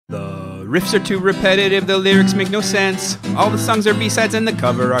Riffs are too repetitive, the lyrics make no sense. All the songs are B-sides and the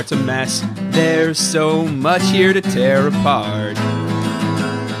cover art's a mess. There's so much here to tear apart.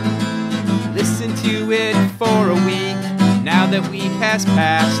 Listen to it for a week, now that week has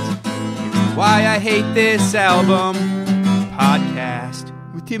passed. It's Why I Hate This Album podcast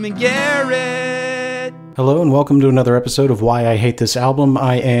with Tim and Garrett. Hello and welcome to another episode of Why I Hate This Album.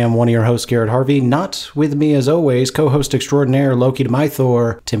 I am one of your hosts, Garrett Harvey. Not with me as always, co-host extraordinaire, Loki to my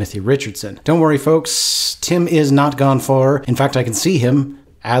Thor, Timothy Richardson. Don't worry folks, Tim is not gone far. In fact, I can see him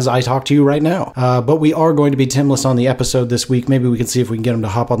as I talk to you right now. But we are going to be Timless on the episode this week. Maybe we can see if we can get him to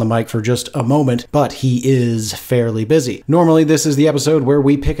hop on the mic for just a moment, but he is fairly busy. Normally, this is the episode where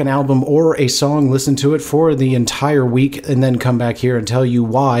we pick an album or a song, listen to it for the entire week, and then come back here and tell you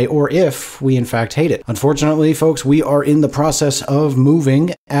why or if we in fact hate it. Unfortunately, folks, we are in the process of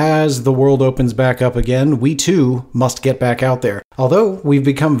moving. As the world opens back up again, we too must get back out there. Although we've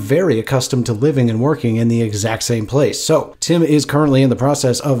become very accustomed to living and working in the exact same place. So, Tim is currently in the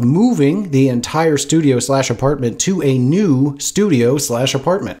process of moving the entire studio/apartment to a new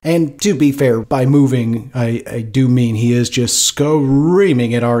studio/apartment. And to be fair, by moving, I do mean he is just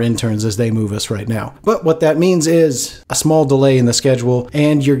screaming at our interns as they move us right now. But what that means is a small delay in the schedule,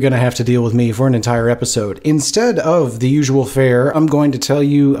 and you're going to have to deal with me for an entire episode. Instead of the usual fare, I'm going to tell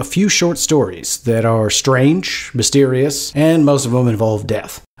you a few short stories that are strange, mysterious, and most of them involve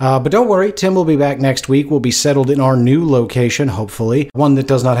death. But don't worry, Tim will be back next week. We'll be settled in our new location, hopefully. One that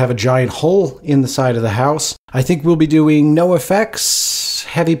does not have a giant hole in the side of the house. I think we'll be doing No Effects,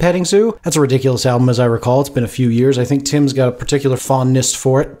 Heavy Petting Zoo. That's a ridiculous album as I recall. It's been a few years. I think Tim's got a particular fondness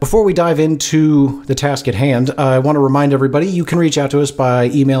for it. Before we dive into the task at hand, I want to remind everybody you can reach out to us by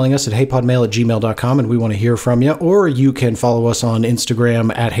emailing us at hatePodMail@gmail.com and we want to hear from you. Or you can follow us on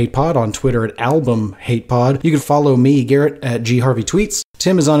Instagram at hatepod, on Twitter at albumhatepod. You can follow me, Garrett, at gharveytweets.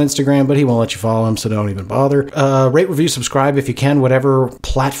 Tim is on Instagram, but he won't let you follow him, so don't even bother. Rate, review, subscribe if you can, whatever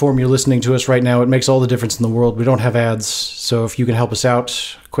platform you're listening to us right now. It makes all the difference in the world. We don't have ads, so if you can help us out,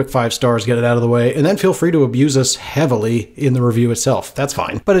 quick 5 stars, get it out of the way, and then feel free to abuse us heavily in the review itself. That's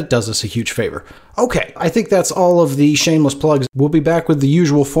fine, but it does us a huge favor. Okay, I think that's all of the shameless plugs. We'll be back with the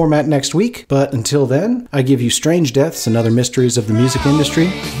usual format next week, but until then, I give you Strange Deaths and Other Mysteries of the Music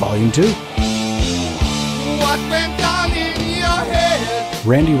Industry, Volume 2.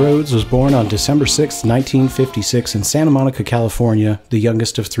 Randy Rhodes was born on December 6, 1956 in Santa Monica, California, the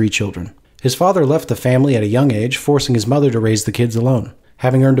youngest of 3 children. His father left the family at a young age, forcing his mother to raise the kids alone.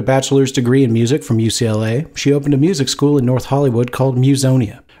 Having earned a bachelor's degree in music from UCLA, she opened a music school in North Hollywood called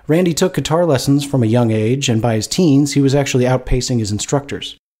Musonia. Randy took guitar lessons from a young age, and by his teens, he was actually outpacing his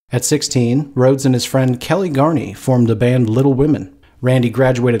instructors. At 16, Rhodes and his friend Kelly Garney formed the band Little Women. Randy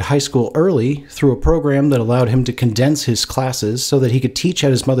graduated high school early through a program that allowed him to condense his classes so that he could teach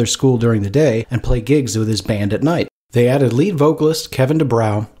at his mother's school during the day and play gigs with his band at night. They added lead vocalist Kevin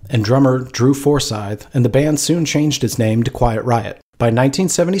DuBrow and drummer Drew Forsythe, and the band soon changed its name to Quiet Riot. By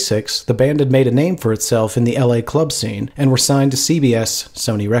 1976, the band had made a name for itself in the LA club scene and were signed to CBS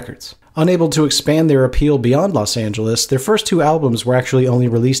Sony Records. Unable to expand their appeal beyond Los Angeles, their first 2 albums were actually only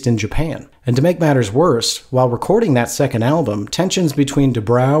released in Japan. And to make matters worse, while recording that second album, tensions between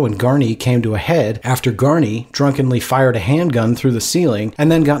DuBrow and Garney came to a head after Garney drunkenly fired a handgun through the ceiling and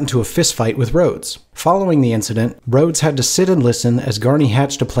then got into a fistfight with Rhodes. Following the incident, Rhodes had to sit and listen as Garney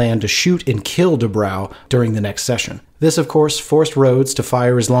hatched a plan to shoot and kill DuBrow during the next session. This, of course, forced Rhodes to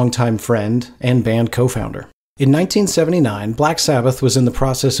fire his longtime friend and band co-founder. In 1979, Black Sabbath was in the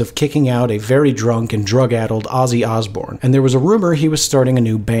process of kicking out a very drunk and drug-addled Ozzy Osbourne, and there was a rumor he was starting a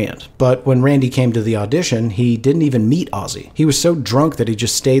new band. But when Randy came to the audition, he didn't even meet Ozzy. He was so drunk that he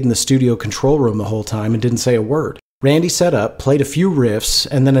just stayed in the studio control room the whole time and didn't say a word. Randy set up, played a few riffs,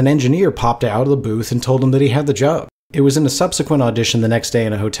 and then an engineer popped out of the booth and told him that he had the job. It was in a subsequent audition the next day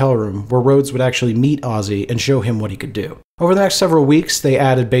in a hotel room where Rhodes would actually meet Ozzy and show him what he could do. Over the next several weeks, they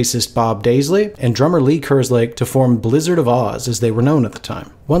added bassist Bob Daisley and drummer Lee Kerslake to form Blizzard of Oz, as they were known at the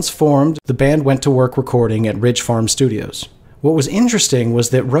time. Once formed, the band went to work recording at Ridge Farm Studios. What was interesting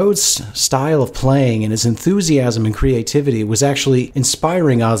was that Rhodes' style of playing and his enthusiasm and creativity was actually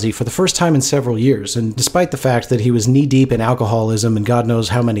inspiring Ozzy for the first time in several years, and despite the fact that he was knee-deep in alcoholism and God knows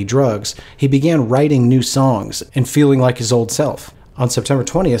how many drugs, he began writing new songs and feeling like his old self. On September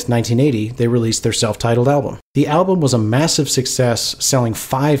 20th, 1980, they released their self-titled album. The album was a massive success, selling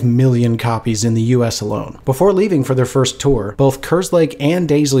 5 million copies in the US alone. Before leaving for their first tour, both Kerslake and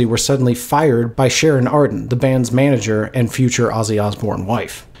Daisley were suddenly fired by Sharon Arden, the band's manager and future Ozzy Osbourne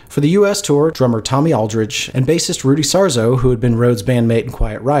wife. For the US tour, drummer Tommy Aldridge and bassist Rudy Sarzo, who had been Rhodes' bandmate in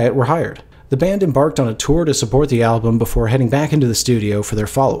Quiet Riot, were hired. The band embarked on a tour to support the album before heading back into the studio for their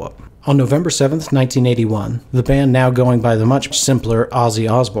follow-up. On November 7th, 1981, the band, now going by the much simpler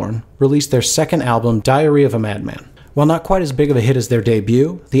Ozzy Osbourne, released their second album, Diary of a Madman. While not quite as big of a hit as their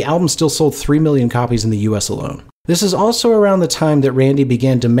debut, the album still sold 3 million copies in the US alone. This is also around the time that Randy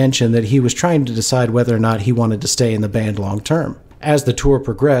began to mention that he was trying to decide whether or not he wanted to stay in the band long term. As the tour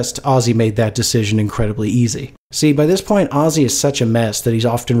progressed, Ozzy made that decision incredibly easy. See, by this point, Ozzy is such a mess that he's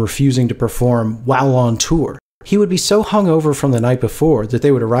often refusing to perform while on tour. He would be so hungover from the night before that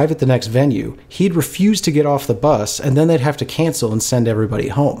they would arrive at the next venue, he'd refuse to get off the bus, and then they'd have to cancel and send everybody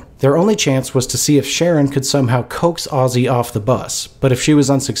home. Their only chance was to see if Sharon could somehow coax Ozzy off the bus, but if she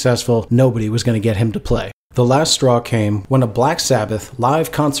was unsuccessful, nobody was going to get him to play. The last straw came when a Black Sabbath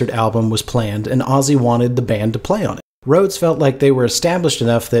live concert album was planned and Ozzy wanted the band to play on it. Rhodes felt like they were established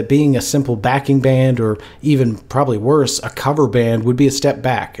enough that being a simple backing band, or even probably worse, a cover band, would be a step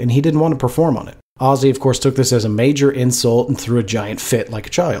back, and he didn't want to perform on it. Ozzy, of course, took this as a major insult and threw a giant fit like a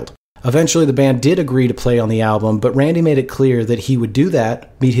child. Eventually, the band did agree to play on the album, but Randy made it clear that he would do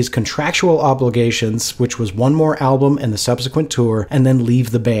that, meet his contractual obligations, which was one more album and the subsequent tour, and then leave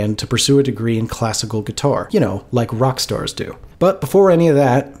the band to pursue a degree in classical guitar. You know, like rock stars do. But before any of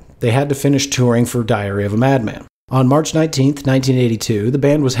that, they had to finish touring for Diary of a Madman. On March 19, 1982, the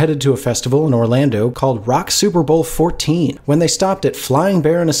band was headed to a festival in Orlando called Rock Super Bowl 14, when they stopped at Flying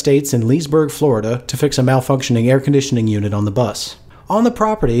Baron Estates in Leesburg, Florida, to fix a malfunctioning air conditioning unit on the bus. On the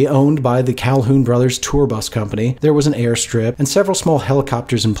property, owned by the Calhoun Brothers Tour Bus Company, there was an airstrip and several small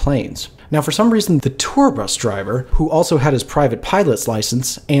helicopters and planes. Now, for some reason, the tour bus driver, who also had his private pilot's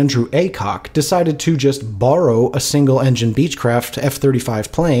license, Andrew Aycock, decided to just borrow a single-engine Beechcraft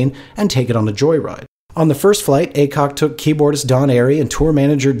F-35 plane and take it on a joyride. On the first flight, Aycock took keyboardist Don Airey and tour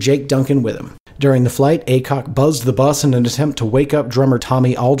manager Jake Duncan with him. During the flight, Aycock buzzed the bus in an attempt to wake up drummer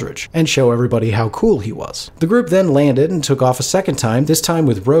Tommy Aldridge and show everybody how cool he was. The group then landed and took off a second time, this time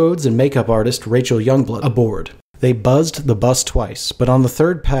with Rhodes and makeup artist Rachel Youngblood aboard. They buzzed the bus twice, but on the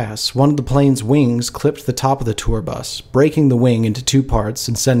third pass, one of the plane's wings clipped the top of the tour bus, breaking the wing into two parts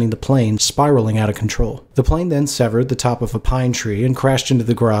and sending the plane spiraling out of control. The plane then severed the top of a pine tree and crashed into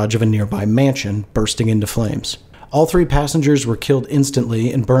the garage of a nearby mansion, bursting into flames. All 3 passengers were killed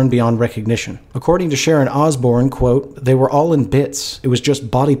instantly and burned beyond recognition. According to Sharon Osbourne, quote, "They were all in bits. It was just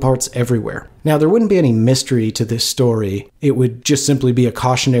body parts everywhere." Now, there wouldn't be any mystery to this story. It would just simply be a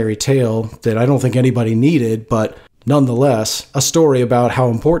cautionary tale that I don't think anybody needed, but nonetheless, a story about how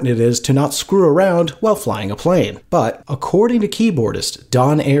important it is to not screw around while flying a plane. But, according to keyboardist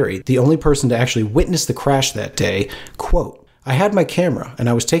Don Airey, the only person to actually witness the crash that day, quote, "I had my camera, and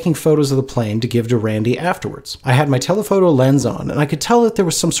I was taking photos of the plane to give to Randy afterwards. I had my telephoto lens on, and I could tell that there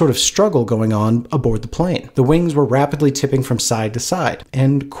was some sort of struggle going on aboard the plane. The wings were rapidly tipping from side to side."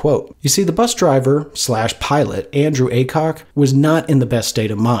 End quote. You see, the bus driver/pilot, Andrew Aycock, was not in the best state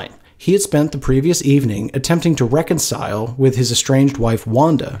of mind. He had spent the previous evening attempting to reconcile with his estranged wife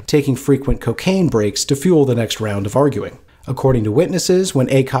Wanda, taking frequent cocaine breaks to fuel the next round of arguing. According to witnesses, when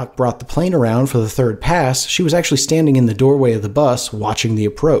Aycock brought the plane around for the third pass, she was actually standing in the doorway of the bus watching the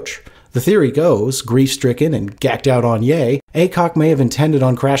approach. The theory goes, grief-stricken and gacked out on yay, Aycock may have intended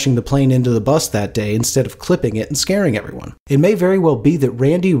on crashing the plane into the bus that day instead of clipping it and scaring everyone. It may very well be that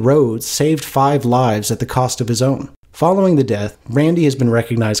Randy Rhodes saved 5 lives at the cost of his own. Following the death, Randy has been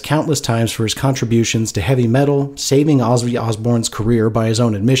recognized countless times for his contributions to heavy metal, saving Ozzy Osbourne's career by his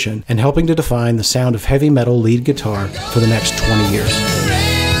own admission, and helping to define the sound of heavy metal lead guitar for the next 20 years.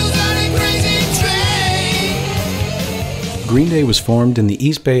 Green Day was formed in the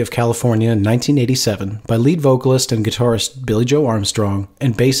East Bay of California in 1987 by lead vocalist and guitarist Billy Joe Armstrong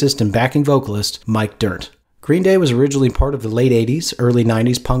and bassist and backing vocalist Mike Dirnt. Green Day was originally part of the late 80s, early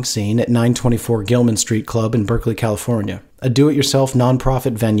 90s punk scene at 924 Gilman Street Club in Berkeley, California, a do-it-yourself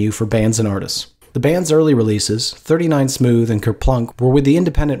non-profit venue for bands and artists. The band's early releases, 39 Smooth and Kerplunk, were with the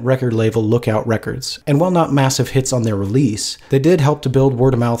independent record label Lookout Records, and while not massive hits on their release, they did help to build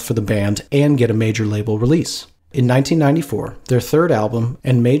word of mouth for the band and get a major label release. In 1994, their third album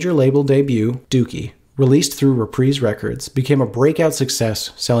and major label debut, Dookie, released through Reprise Records, became a breakout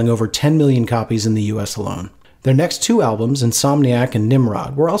success, selling over 10 million copies in the US alone. Their next 2 albums, Insomniac and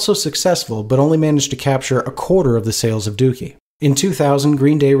Nimrod, were also successful, but only managed to capture a quarter of the sales of Dookie. In 2000,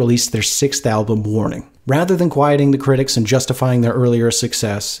 Green Day released their 6th album, Warning. Rather than quieting the critics and justifying their earlier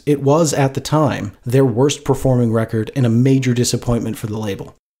success, it was, at the time, their worst performing record and a major disappointment for the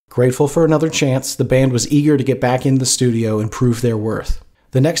label. Grateful for another chance, the band was eager to get back into the studio and prove their worth.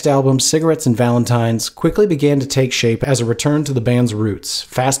 The next album, Cigarettes and Valentines, quickly began to take shape as a return to the band's roots,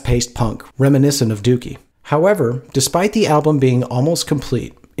 fast-paced punk, reminiscent of Dookie. However, despite the album being almost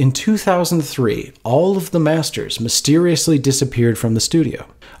complete, In 2003, all of the masters mysteriously disappeared from the studio.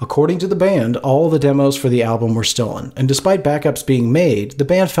 According to the band, all the demos for the album were stolen, and despite backups being made, the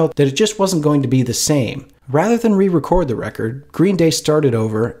band felt that it just wasn't going to be the same. Rather than re-record the record, Green Day started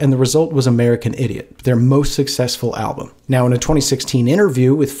over, and the result was American Idiot, their most successful album. Now, in a 2016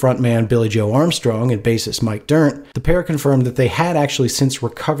 interview with frontman Billy Joe Armstrong and bassist Mike Dirnt, the pair confirmed that they had actually since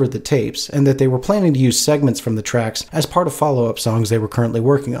recovered the tapes, and that they were planning to use segments from the tracks as part of follow-up songs they were currently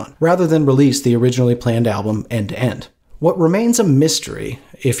working on, rather than release the originally planned album end-to-end. What remains a mystery,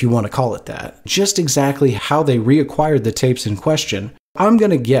 if you want to call it that, just exactly how they reacquired the tapes in question. I'm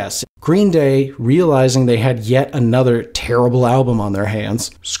gonna guess Green Day, realizing they had yet another terrible album on their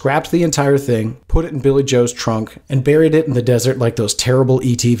hands, scrapped the entire thing, put it in Billy Joe's trunk, and buried it in the desert like those terrible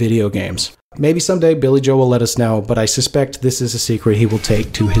E.T. video games. Maybe someday Billy Joe will let us know, but I suspect this is a secret he will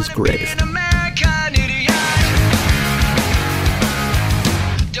take to his grave.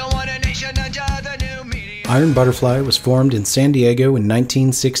 Iron Butterfly was formed in San Diego in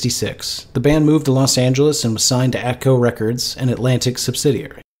 1966. The band moved to Los Angeles and was signed to Atco Records, an Atlantic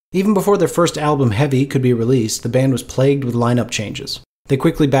subsidiary. Even before their first album, Heavy, could be released, the band was plagued with lineup changes. They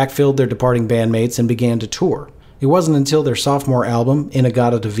quickly backfilled their departing bandmates and began to tour. It wasn't until their sophomore album,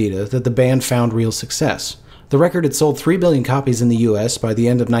 In-A-Gadda-Da-Vida, that the band found real success. The record had sold 3 billion copies in the US by the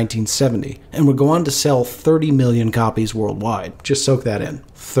end of 1970, and would go on to sell 30 million copies worldwide. Just soak that in.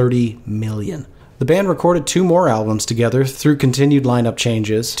 30 million. The band recorded 2 more albums together through continued lineup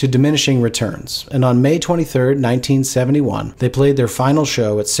changes to diminishing returns, and on May 23, 1971, they played their final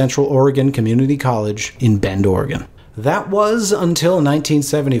show at Central Oregon Community College in Bend, Oregon. That was until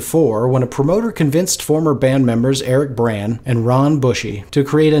 1974, when a promoter convinced former band members Eric Brann and Ron Bushy to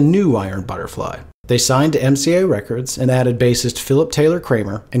create a new Iron Butterfly. They signed to MCA Records and added bassist Taylor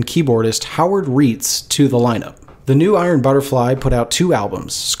Kramer and keyboardist Howard Reitz to the lineup. The new Iron Butterfly put out 2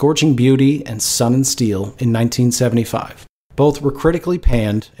 albums, Scorching Beauty and Sun and Steel, in 1975. Both were critically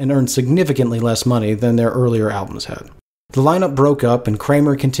panned and earned significantly less money than their earlier albums had. The lineup broke up, and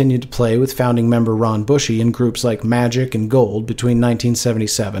Kramer continued to play with founding member Ron Bushy in groups like Magic and Gold between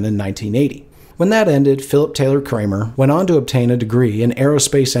 1977 and 1980. When that ended, Taylor Kramer went on to obtain a degree in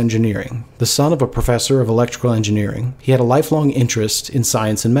aerospace engineering. The son of a professor of electrical engineering, he had a lifelong interest in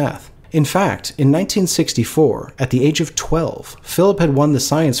science and math. In fact, in 1964, at the age of 12, Philip had won the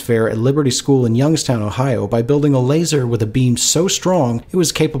science fair at Liberty School in Youngstown, Ohio, by building a laser with a beam so strong it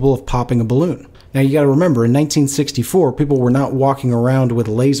was capable of popping a balloon. Now you gotta remember, in 1964, people were not walking around with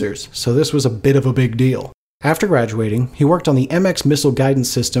lasers, so this was a bit of a big deal. After graduating, he worked on the MX missile guidance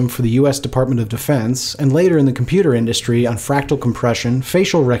system for the U.S. Department of Defense, and later in the computer industry on fractal compression,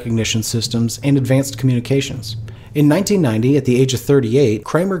 facial recognition systems, and advanced communications. In 1990, at the age of 38,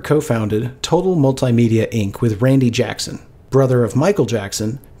 Kramer co-founded Total Multimedia Inc. with Randy Jackson, brother of Michael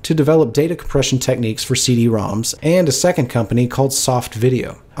Jackson, to develop data compression techniques for CD-ROMs, and a second company called Soft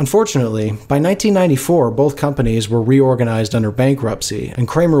Video. Unfortunately, by 1994, both companies were reorganized under bankruptcy, and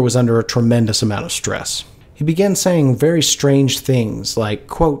Kramer was under a tremendous amount of stress. He began saying very strange things like,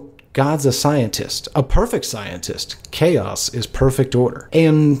 quote, "God's a scientist, a perfect scientist. Chaos is perfect order."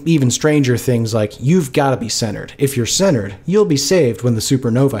 And even stranger things like, "You've got to be centered. If you're centered, you'll be saved when the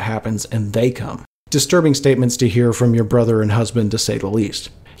supernova happens and they come." Disturbing statements to hear from your brother and husband, to say the least.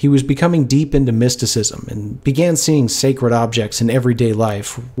 He was becoming deep into mysticism and began seeing sacred objects in everyday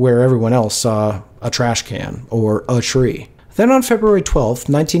life where everyone else saw a trash can or a tree. Then on February 12,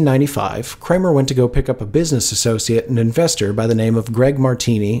 1995, Kramer went to go pick up a business associate and investor by the name of Greg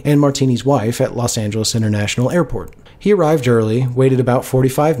Martini and Martini's wife at Los Angeles International Airport. He arrived early, waited about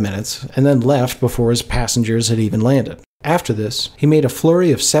 45 minutes, and then left before his passengers had even landed. After this, he made a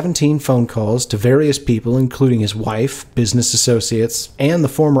flurry of 17 phone calls to various people, including his wife, business associates, and the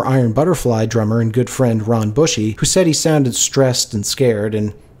former Iron Butterfly drummer and good friend Ron Bushy, who said he sounded stressed and scared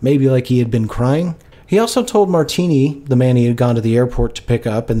and maybe like he had been crying. He also told Martini, the man he had gone to the airport to pick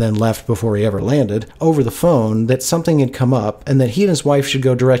up and then left before he ever landed, over the phone that something had come up and that he and his wife should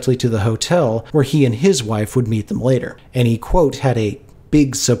go directly to the hotel where he and his wife would meet them later. And he, quote, had a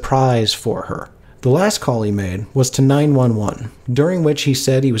big surprise for her. The last call he made was to 911, during which he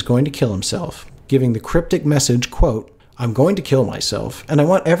said he was going to kill himself, giving the cryptic message, quote, "I'm going to kill myself, and I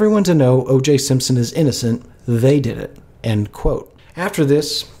want everyone to know O.J. Simpson is innocent. They did it," end quote. After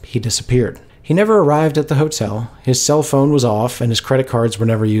this, he disappeared. He never arrived at the hotel, his cell phone was off, and his credit cards were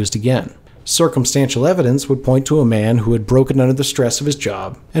never used again. Circumstantial evidence would point to a man who had broken under the stress of his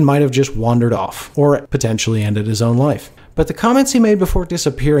job and might have just wandered off, or potentially ended his own life. But the comments he made before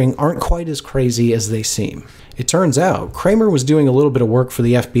disappearing aren't quite as crazy as they seem. It turns out, Kramer was doing a little bit of work for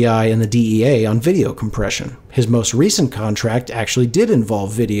the FBI and the DEA on video compression. His most recent contract actually did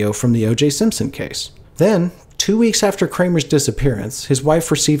involve video from the O.J. Simpson case. Then, 2 weeks after Kramer's disappearance, his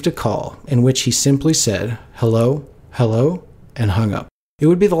wife received a call in which he simply said, "Hello, hello," and hung up. It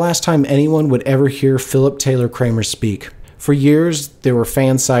would be the last time anyone would ever hear Philip Taylor Kramer speak. For years, there were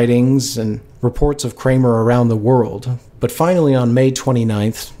fan sightings and reports of Kramer around the world, but finally on May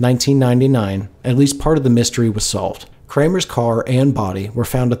 29, 1999, at least part of the mystery was solved. Kramer's car and body were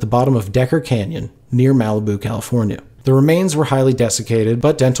found at the bottom of Decker Canyon, near Malibu, California. The remains were highly desiccated,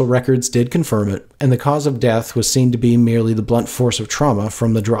 but dental records did confirm it, and the cause of death was seen to be merely the blunt force of trauma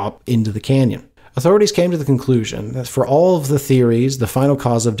from the drop into the canyon. Authorities came to the conclusion that for all of the theories, the final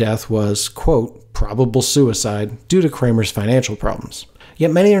cause of death was, quote, probable suicide due to Kramer's financial problems.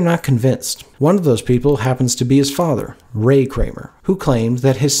 Yet many are not convinced. One of those people happens to be his father, Ray Kramer, who claimed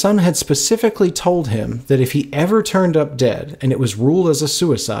that his son had specifically told him that if he ever turned up dead and it was ruled as a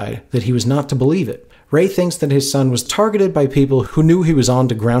suicide, that he was not to believe it. Ray thinks that his son was targeted by people who knew he was on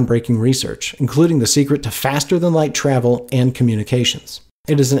to groundbreaking research, including the secret to faster-than-light travel and communications.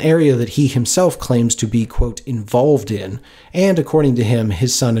 It is an area that he himself claims to be, quote, involved in, and according to him,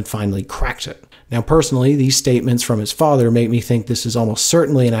 his son had finally cracked it. Now, personally, these statements from his father make me think this is almost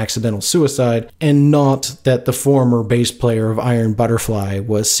certainly an accidental suicide, and not that the former bass player of Iron Butterfly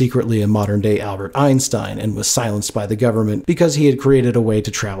was secretly a modern-day Albert Einstein and was silenced by the government because he had created a way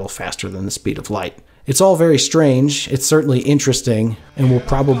to travel faster than the speed of light. It's all very strange, it's certainly interesting, and will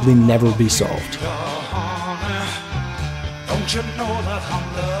probably never be solved.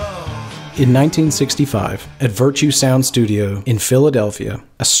 In 1965, at Virtue Sound Studio in Philadelphia,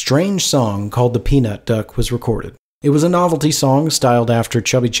 a strange song called The Peanut Duck was recorded. It was a novelty song styled after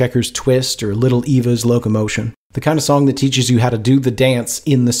Chubby Checker's Twist or Little Eva's Locomotion, the kind of song that teaches you how to do the dance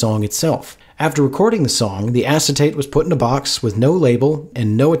in the song itself. After recording the song, the acetate was put in a box with no label,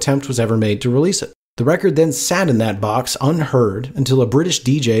 and no attempt was ever made to release it. The record then sat in that box unheard until a British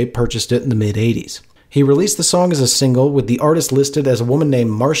DJ purchased it in the mid-'80s. He released the song as a single with the artist listed as a woman named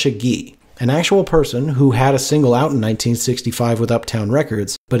Marcia Gee, an actual person who had a single out in 1965 with Uptown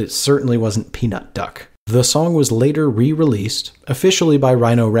Records, but it certainly wasn't Peanut Duck. The song was later re-released, officially by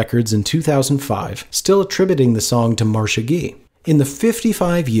Rhino Records in 2005, still attributing the song to Marcia Gee. In the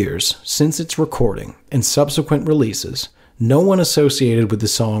 55 years since its recording and subsequent releases, no one associated with the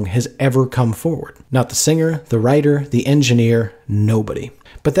song has ever come forward. Not the singer, the writer, the engineer, nobody.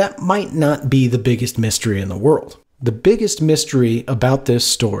 But that might not be the biggest mystery in the world. The biggest mystery about this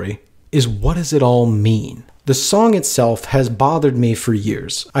story is, what does it all mean? The song itself has bothered me for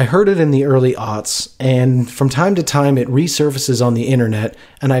years. I heard it in the early aughts, and from time to time it resurfaces on the internet,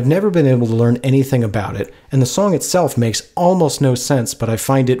 and I've never been able to learn anything about it, and the song itself makes almost no sense, but I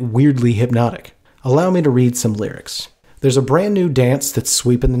find it weirdly hypnotic. Allow me to read some lyrics. There's a brand new dance that's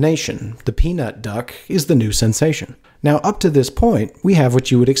sweeping the nation. The peanut duck is the new sensation. Now, up to this point, we have what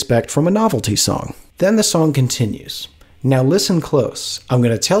you would expect from a novelty song. Then the song continues. Now listen close. I'm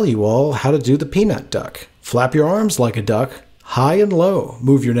going to tell you all how to do the peanut duck. Flap your arms like a duck, high and low.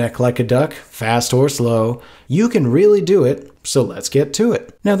 Move your neck like a duck, fast or slow. You can really do it, so let's get to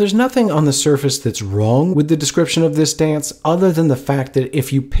it. Now, there's nothing on the surface that's wrong with the description of this dance other than the fact that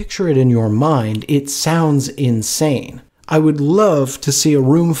if you picture it in your mind, it sounds insane. I would love to see a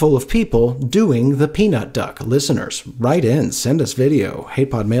room full of people doing the peanut duck. Listeners, write in, send us video,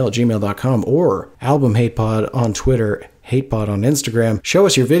 hatepodmail@gmail.com, or album hatepod on Twitter, hatepod on Instagram. Show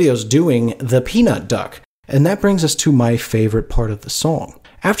us your videos doing the peanut duck. And that brings us to my favorite part of the song.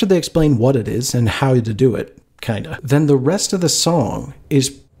 After they explain what it is and how to do it, kinda, then the rest of the song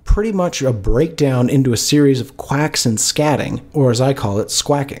is pretty much a breakdown into a series of quacks and scatting, or as I call it,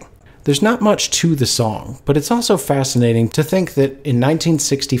 squacking. There's not much to the song, but it's also fascinating to think that in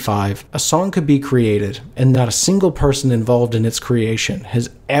 1965, a song could be created and not a single person involved in its creation has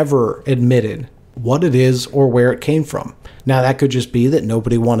ever admitted what it is or where it came from. Now, that could just be that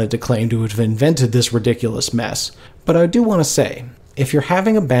nobody wanted to claim to have invented this ridiculous mess, but I do want to say, if you're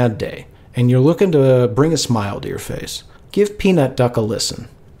having a bad day and you're looking to bring a smile to your face, give Peanut Duck a listen,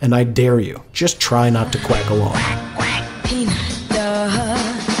 and I dare you, just try not to quack along. Peanut Duck.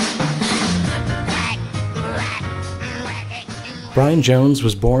 Brian Jones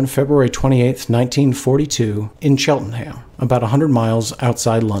was born February 28, 1942, in Cheltenham, about 100 miles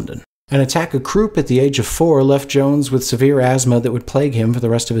outside London. An attack of croup at the age of 4 left Jones with severe asthma that would plague him for the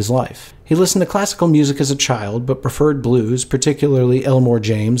rest of his life. He listened to classical music as a child, but preferred blues, particularly Elmore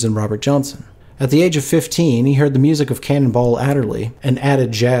James and Robert Johnson. At the age of 15, he heard the music of Cannonball Adderley and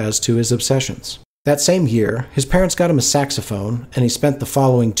added jazz to his obsessions. That same year, his parents got him a saxophone, and he spent the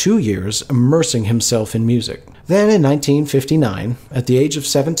following 2 years immersing himself in music. Then in 1959, at the age of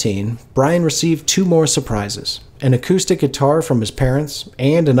 17, Brian received 2 more surprises: an acoustic guitar from his parents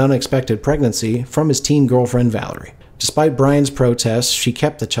and an unexpected pregnancy from his teen girlfriend Valerie. Despite Brian's protests, she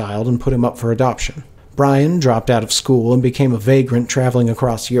kept the child and put him up for adoption. Brian dropped out of school and became a vagrant traveling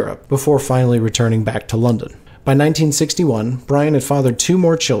across Europe, before finally returning back to London. By 1961, Brian had fathered 2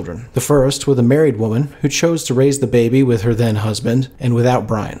 more children, the first with a married woman who chose to raise the baby with her then husband and without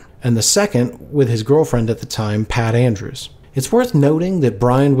Brian, and the second with his girlfriend at the time, Pat Andrews. It's worth noting that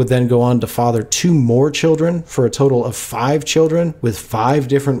Brian would then go on to father 2 more children for a total of 5 children with 5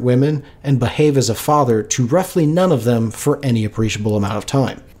 different women and behave as a father to roughly none of them for any appreciable amount of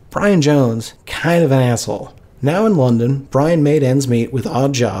time. Brian Jones, kind of an asshole. Now in London, Brian made ends meet with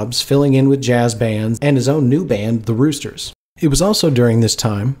odd jobs, filling in with jazz bands and his own new band, the Roosters. It was also during this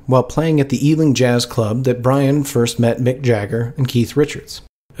time, while playing at the Ealing Jazz Club, that Brian first met Mick Jagger and Keith Richards.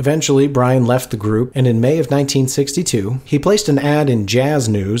 Eventually, Brian left the group, and in May of 1962, he placed an ad in Jazz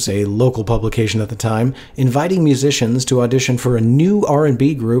News, a local publication at the time, inviting musicians to audition for a new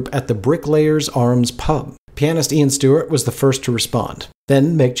R&B group at the Bricklayers Arms pub. Pianist Ian Stewart was the first to respond.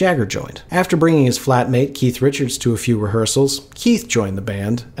 Then Mick Jagger joined. After bringing his flatmate Keith Richards to a few rehearsals, Keith joined the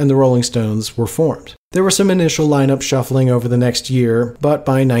band, and the Rolling Stones were formed. There was some initial lineup shuffling over the next year, but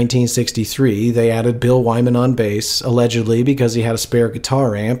by 1963 they added Bill Wyman on bass, allegedly because he had a spare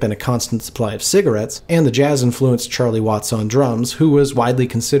guitar amp and a constant supply of cigarettes, and the jazz-influenced Charlie Watts on drums, who was widely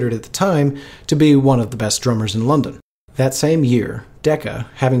considered at the time to be one of the best drummers in London. That same year, Decca,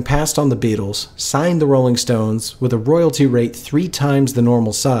 having passed on the Beatles, signed the Rolling Stones with a royalty rate 3 times the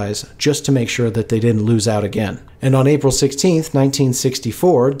normal size, just to make sure that they didn't lose out again. And on April 16,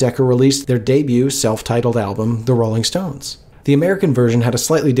 1964, Decca released their debut self-titled album, The Rolling Stones. The American version had a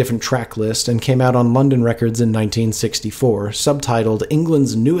slightly different track list and came out on London Records in 1964, subtitled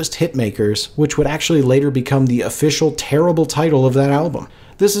England's Newest Hitmakers, which would actually later become the official terrible title of that album.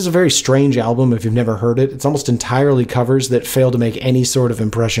 This is a very strange album if you've never heard it. It's almost entirely covers that fail to make any sort of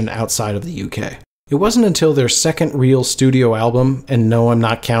impression outside of the UK. It wasn't until their second real studio album, and no, I'm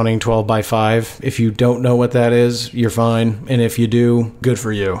not counting 12 by 5. If you don't know what that is, you're fine, and if you do, good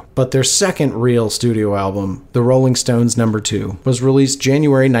for you. But their second real studio album, The Rolling Stones No. 2, was released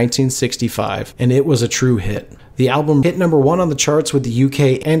January 1965, and it was a true hit. The album hit number 1 on the charts with the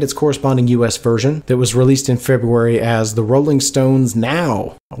UK and its corresponding US version that was released in February as The Rolling Stones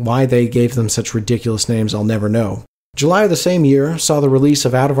Now. Why they gave them such ridiculous names, I'll never know. July of the same year saw the release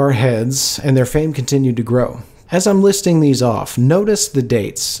of Out of Our Heads, and their fame continued to grow. As I'm listing these off, notice the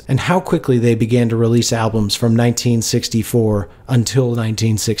dates and how quickly they began to release albums from 1964 until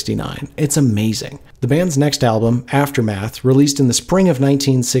 1969. It's amazing. The band's next album, Aftermath, released in the spring of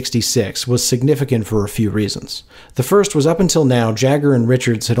 1966, was significant for a few reasons. The first was up until now, Jagger and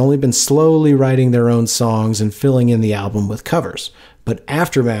Richards had only been slowly writing their own songs and filling in the album with covers. But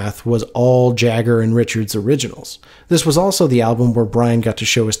Aftermath was all Jagger and Richards' originals. This was also the album where Brian got to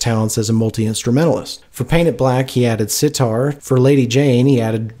show his talents as a multi-instrumentalist. For Paint It Black, he added sitar. For Lady Jane, he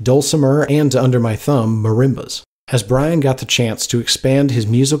added dulcimer, and to Under My Thumb, marimbas. As Brian got the chance to expand his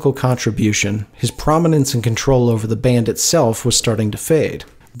musical contribution, his prominence and control over the band itself was starting to fade.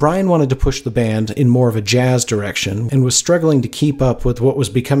 Brian wanted to push the band in more of a jazz direction and was struggling to keep up with what was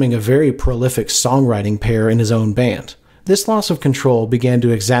becoming a very prolific songwriting pair in his own band. This loss of control began to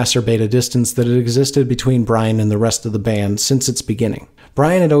exacerbate a distance that had existed between Brian and the rest of the band since its beginning.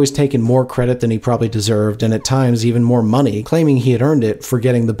 Brian had always taken more credit than he probably deserved, and at times even more money, claiming he had earned it for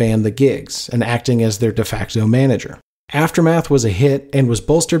getting the band the gigs and acting as their de facto manager. Aftermath was a hit and was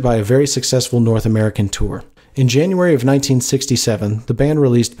bolstered by a very successful North American tour. In January of 1967, the band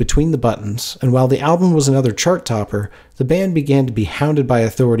released Between the Buttons, and while the album was another chart topper, the band began to be hounded by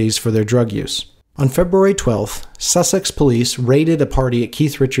authorities for their drug use. On February 12th, Sussex police raided a party at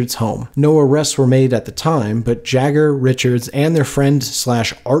Keith Richards' home. No arrests were made at the time, but Jagger, Richards, and their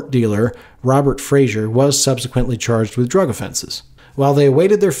friend/art dealer, Robert Fraser, was subsequently charged with drug offenses. While they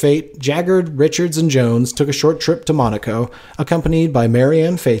awaited their fate, Jagger, Richards, and Jones took a short trip to Monaco, accompanied by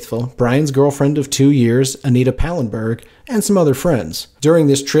Marianne Faithfull, Brian's girlfriend of 2 years, Anita Pallenberg, and some other friends. During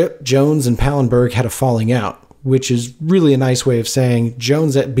this trip, Jones and Pallenberg had a falling out, which is really a nice way of saying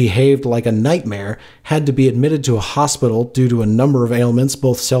Jones, that behaved like a nightmare, had to be admitted to a hospital due to a number of ailments,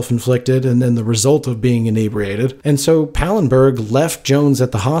 both self-inflicted and then the result of being inebriated. And so Pallenberg left Jones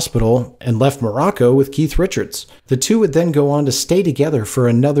at the hospital and left Morocco with Keith Richards. The two would then go on to stay together for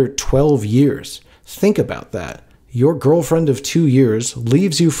another 12 years. Think about that. Your girlfriend of 2 years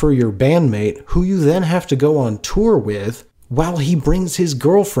leaves you for your bandmate, who you then have to go on tour with while he brings his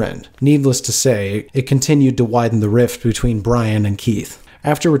girlfriend. Needless to say, it continued to widen the rift between Brian and Keith.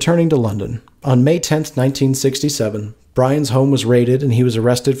 After returning to London, on May 10, 1967, Brian's home was raided and he was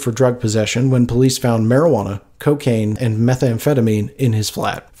arrested for drug possession when police found marijuana, cocaine, and methamphetamine in his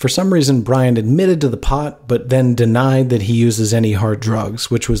flat. For some reason, Brian admitted to the pot, but then denied that he uses any hard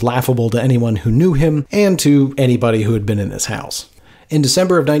drugs, which was laughable to anyone who knew him and to anybody who had been in his house. In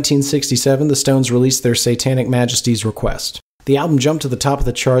December of 1967, the Stones released their Satanic Majesty's Request. The album jumped to the top of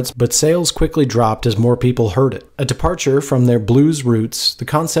the charts, but sales quickly dropped as more people heard it. A departure from their blues roots, the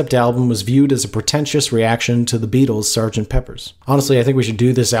concept album was viewed as a pretentious reaction to the Beatles' Sgt. Pepper's. Honestly, I think we should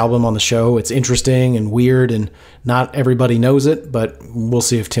do this album on the show. It's interesting and weird, and not everybody knows it, but we'll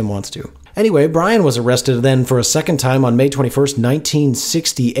see if Tim wants to. Anyway, Brian was arrested then for a second time on May 21st,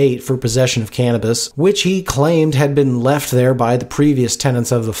 1968 for possession of cannabis, which he claimed had been left there by the previous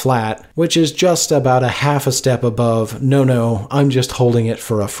tenants of the flat, which is just about a half a step above, no, I'm just holding it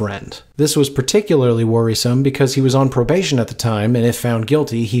for a friend. This was particularly worrisome because he was on probation at the time, and if found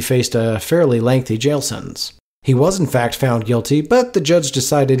guilty, he faced a fairly lengthy jail sentence. He was in fact found guilty, but the judge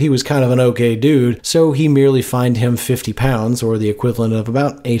decided he was kind of an okay dude, so he merely fined him £50, or the equivalent of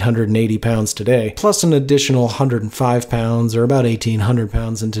about £880 today, plus an additional £105, or about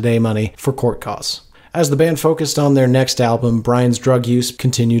 £1,800 in today money, for court costs. As the band focused on their next album, Brian's drug use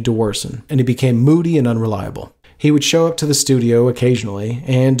continued to worsen, and he became moody and unreliable. He would show up to the studio occasionally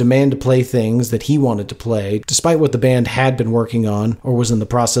and demand to play things that he wanted to play, despite what the band had been working on or was in the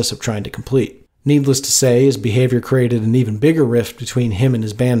process of trying to complete. Needless to say, his behavior created an even bigger rift between him and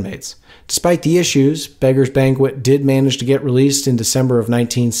his bandmates. Despite the issues, Beggar's Banquet did manage to get released in December of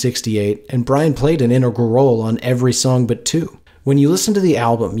 1968, and Brian played an integral role on every song but two. When you listen to the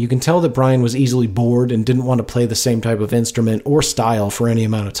album, you can tell that Brian was easily bored and didn't want to play the same type of instrument or style for any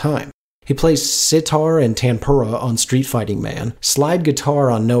amount of time. He plays sitar and tanpura on Street Fighting Man, slide guitar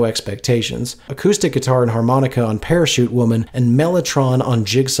on No Expectations, acoustic guitar and harmonica on Parachute Woman, and mellotron on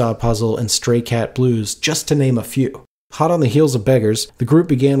Jigsaw Puzzle and Stray Cat Blues, just to name a few. Hot on the heels of Beggars, the group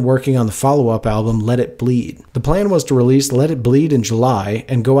began working on the follow-up album Let It Bleed. The plan was to release Let It Bleed in July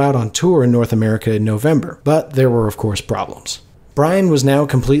and go out on tour in North America in November, but there were of course problems. Brian was now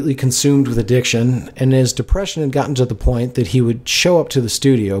completely consumed with addiction, and his depression had gotten to the point that he would show up to the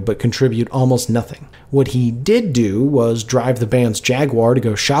studio but contribute almost nothing. What he did do was drive the band's Jaguar to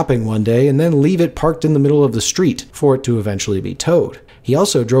go shopping one day and then leave it parked in the middle of the street for it to eventually be towed. He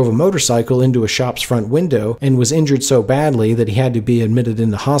also drove a motorcycle into a shop's front window and was injured so badly that he had to be admitted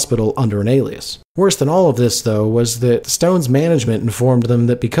into hospital under an alias. Worse than all of this, though, was that the Stones' management informed them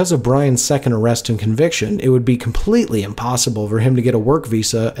that because of Brian's second arrest and conviction, it would be completely impossible for him to get a work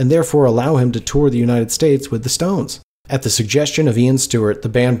visa and therefore allow him to tour the United States with the Stones. At the suggestion of Ian Stewart, the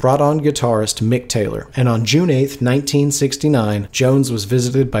band brought on guitarist Mick Taylor, and on June 8, 1969, Jones was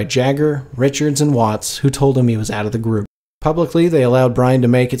visited by Jagger, Richards, and Watts, who told him he was out of the group. Publicly, they allowed Brian to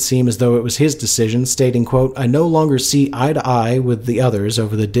make it seem as though it was his decision, stating, quote, "I no longer see eye to eye with the others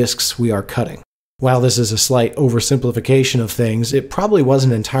over the discs we are cutting." While this is a slight oversimplification of things, it probably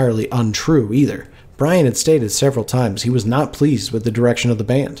wasn't entirely untrue either. Brian had stated several times he was not pleased with the direction of the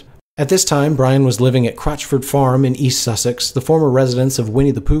band. At this time, Brian was living at Crotchford Farm in East Sussex, the former residence of Winnie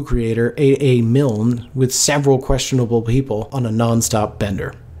the Pooh creator A.A. Milne, with several questionable people on a non-stop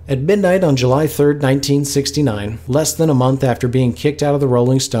bender. At midnight on July 3, 1969, less than a month after being kicked out of the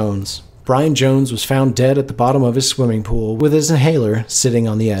Rolling Stones, Brian Jones was found dead at the bottom of his swimming pool with his inhaler sitting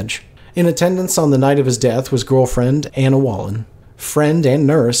on the edge. In attendance on the night of his death was girlfriend Anna Wallen, friend and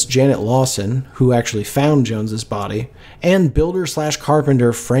nurse Janet Lawson, who actually found Jones's body, and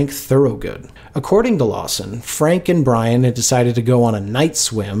builder/carpenter Frank Thorogood. According to Lawson, Frank and Brian had decided to go on a night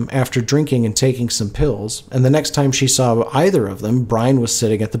swim after drinking and taking some pills, and the next time she saw either of them, Brian was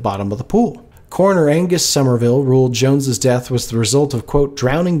sitting at the bottom of the pool. Coroner Angus Somerville ruled Jones's death was the result of, quote,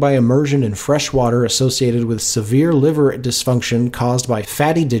 drowning by immersion in fresh water associated with severe liver dysfunction caused by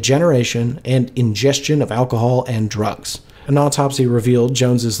fatty degeneration and ingestion of alcohol and drugs. An autopsy revealed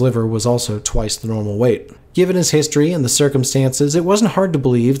Jones's liver was also twice the normal weight. Given his history and the circumstances, it wasn't hard to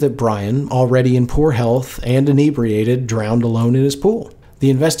believe that Brian, already in poor health and inebriated, drowned alone in his pool. The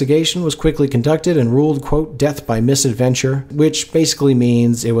investigation was quickly conducted and ruled, quote, death by misadventure, which basically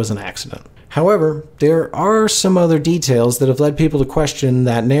means it was an accident. However, there are some other details that have led people to question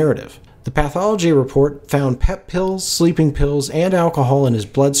that narrative. The pathology report found pep pills, sleeping pills, and alcohol in his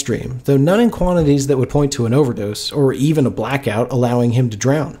bloodstream, though none in quantities that would point to an overdose, or even a blackout allowing him to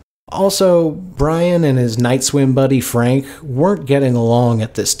drown. Also, Brian and his night swim buddy Frank weren't getting along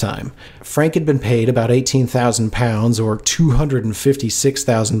at this time. Frank had been paid about 18,000 pounds, or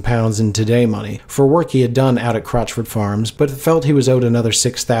 256,000 pounds in today money, for work he had done out at Crotchford Farms, but felt he was owed another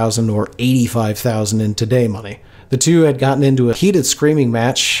 6,000 or 85,000 in today money. The two had gotten into a heated screaming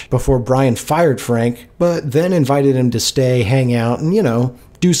match before Brian fired Frank, but then invited him to stay, hang out, and,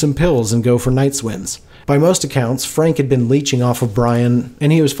 do some pills and go for night swims. By most accounts, Frank had been leeching off of Brian,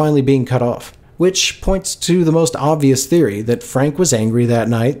 and he was finally being cut off. Which points to the most obvious theory, that Frank was angry that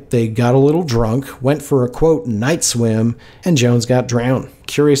night, they got a little drunk, went for a, quote, night swim, and Jones got drowned.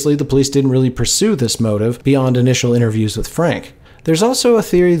 Curiously, the police didn't really pursue this motive beyond initial interviews with Frank. There's also a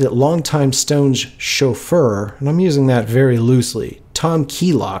theory that longtime Stone's chauffeur, and I'm using that very loosely, Tom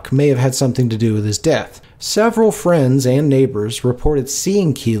Keylock, may have had something to do with his death. Several friends and neighbors reported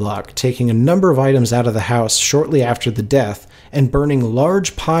seeing Keylock taking a number of items out of the house shortly after the death and burning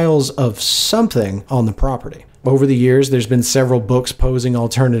large piles of something on the property. Over the years, there's been several books posing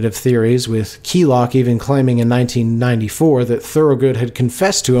alternative theories, with Keylock even claiming in 1994 that Thorogood had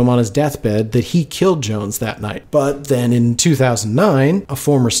confessed to him on his deathbed that he killed Jones that night. But then in 2009, a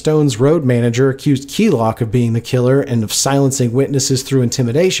former Stones road manager accused Keylock of being the killer and of silencing witnesses through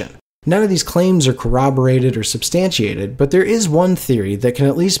intimidation. None of these claims are corroborated or substantiated, but there is one theory that can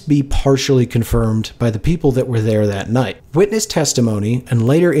at least be partially confirmed by the people that were there that night. Witness testimony and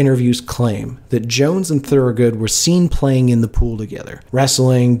later interviews claim that Jones and Thorogood were seen playing in the pool together,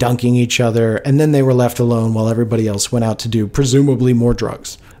 wrestling, dunking each other, and then they were left alone while everybody else went out to do presumably more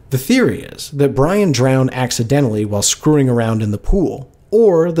drugs. The theory is that Brian drowned accidentally while screwing around in the pool,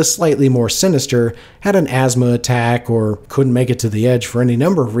 or the slightly more sinister, had an asthma attack or couldn't make it to the edge for any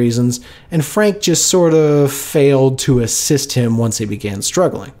number of reasons, and Frank just sort of failed to assist him once he began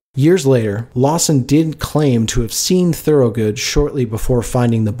struggling. Years later, Lawson did claim to have seen Thorogood shortly before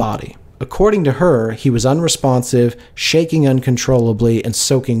finding the body. According to her, he was unresponsive, shaking uncontrollably, and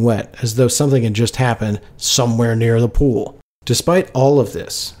soaking wet, as though something had just happened somewhere near the pool. Despite all of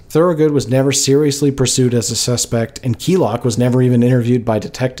this, Thorogood was never seriously pursued as a suspect, and Keylock was never even interviewed by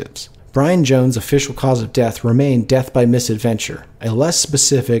detectives. Brian Jones' official cause of death remained death by misadventure, a less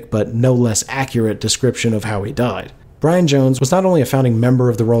specific but no less accurate description of how he died. Brian Jones was not only a founding member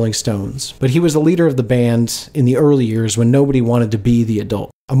of the Rolling Stones, but he was the leader of the band in the early years when nobody wanted to be the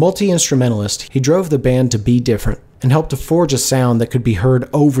adult. A multi-instrumentalist, he drove the band to be different and helped to forge a sound that could be heard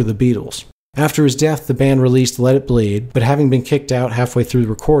over the Beatles. After his death, the band released Let It Bleed, but having been kicked out halfway through the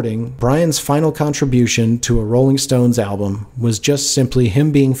recording, Brian's final contribution to a Rolling Stones album was just simply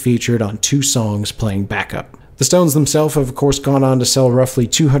him being featured on 2 songs playing backup. The Stones themselves have of course gone on to sell roughly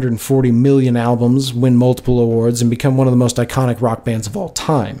 240 million albums, win multiple awards, and become one of the most iconic rock bands of all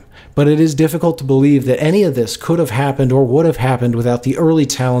time. But it is difficult to believe that any of this could have happened or would have happened without the early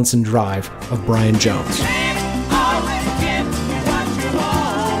talents and drive of Brian Jones.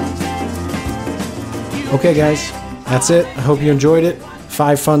 Okay guys, that's it. I hope you enjoyed it.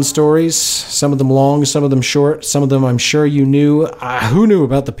 5 fun stories, some of them long, some of them short, some of them I'm sure you knew. Who knew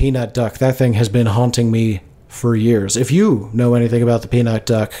about the peanut duck? That thing has been haunting me for years. If you know anything about the peanut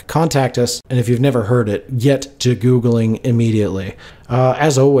duck, contact us, and if you've never heard it, get to Googling immediately.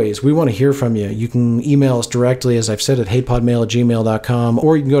 As always, we want to hear from you. You can email us directly, as I've said, at hatePodMail@gmail.com,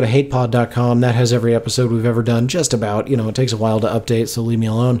 or you can go to hatepod.com. That has every episode we've ever done, just about. It takes a while to update, so leave me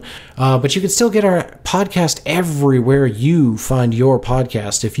alone. But you can still get our podcast everywhere you find your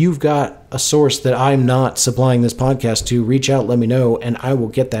podcast. If you've got a source that I'm not supplying this podcast to, reach out, let me know, and I will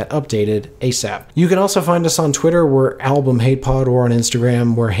get that updated ASAP. You can also find us on Twitter. We're Album HatePod, or on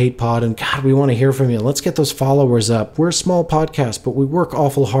Instagram, we're HatePod, and God, we want to hear from you. Let's get those followers up. We're a small podcast, but we work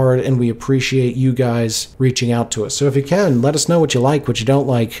awful hard, and we appreciate you guys reaching out to us. So if you can, let us know what you like, what you don't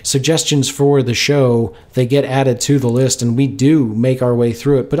like. Suggestions for the show, they get added to the list, and we do make our way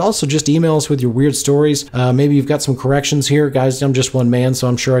through it. But also just email us with your weird stories. Maybe you've got some corrections here. Guys, I'm just one man, so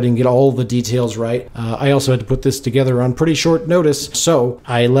I'm sure I didn't get all the details right. I also had to put this together on pretty short notice, so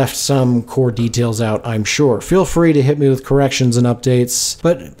I left some core details out, I'm sure. Feel free to hit me with corrections and updates,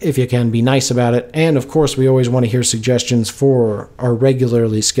 but if you can, be nice about it. And of course, we always want to hear suggestions for our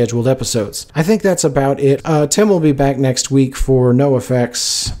regularly scheduled episodes. I think that's about it. Tim will be back next week for No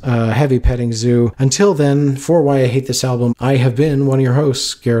Effects, Heavy Petting Zoo. Until then, for Why I Hate This Album, I have been one of your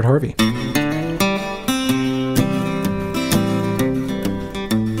hosts, Garrett Harvey.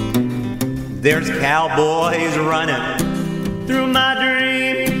 There's cowboys running through my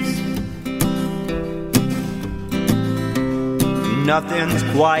dreams. Nothing's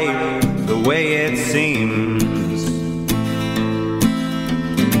quite the way it seems.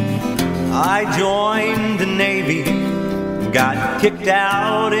 I joined the Navy got kicked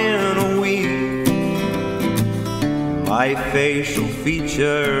out in a week. My facial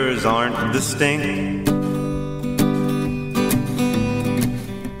features aren't distinct.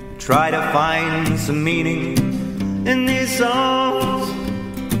 Try to find some meaning in these songs.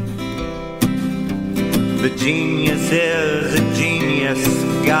 The genius is a genius,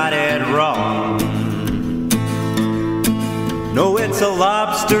 got it wrong. No, it's a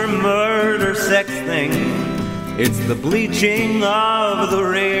lobster murder sex thing. It's the bleaching of the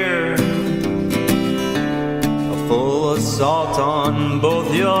rear. A full assault on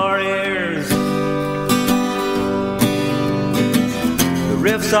both your ears. The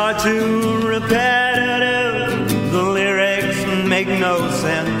riffs are too repetitive. The lyrics make no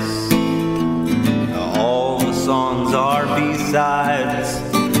sense. All the songs are B-sides.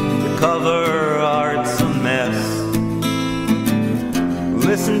 The cover art's a mess.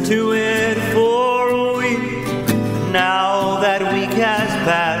 Listen to it for a week. Now that week has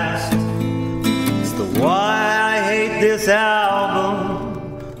passed. It's the Why I Hate This Album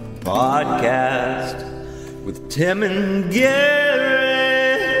podcast with Tim and Garrett.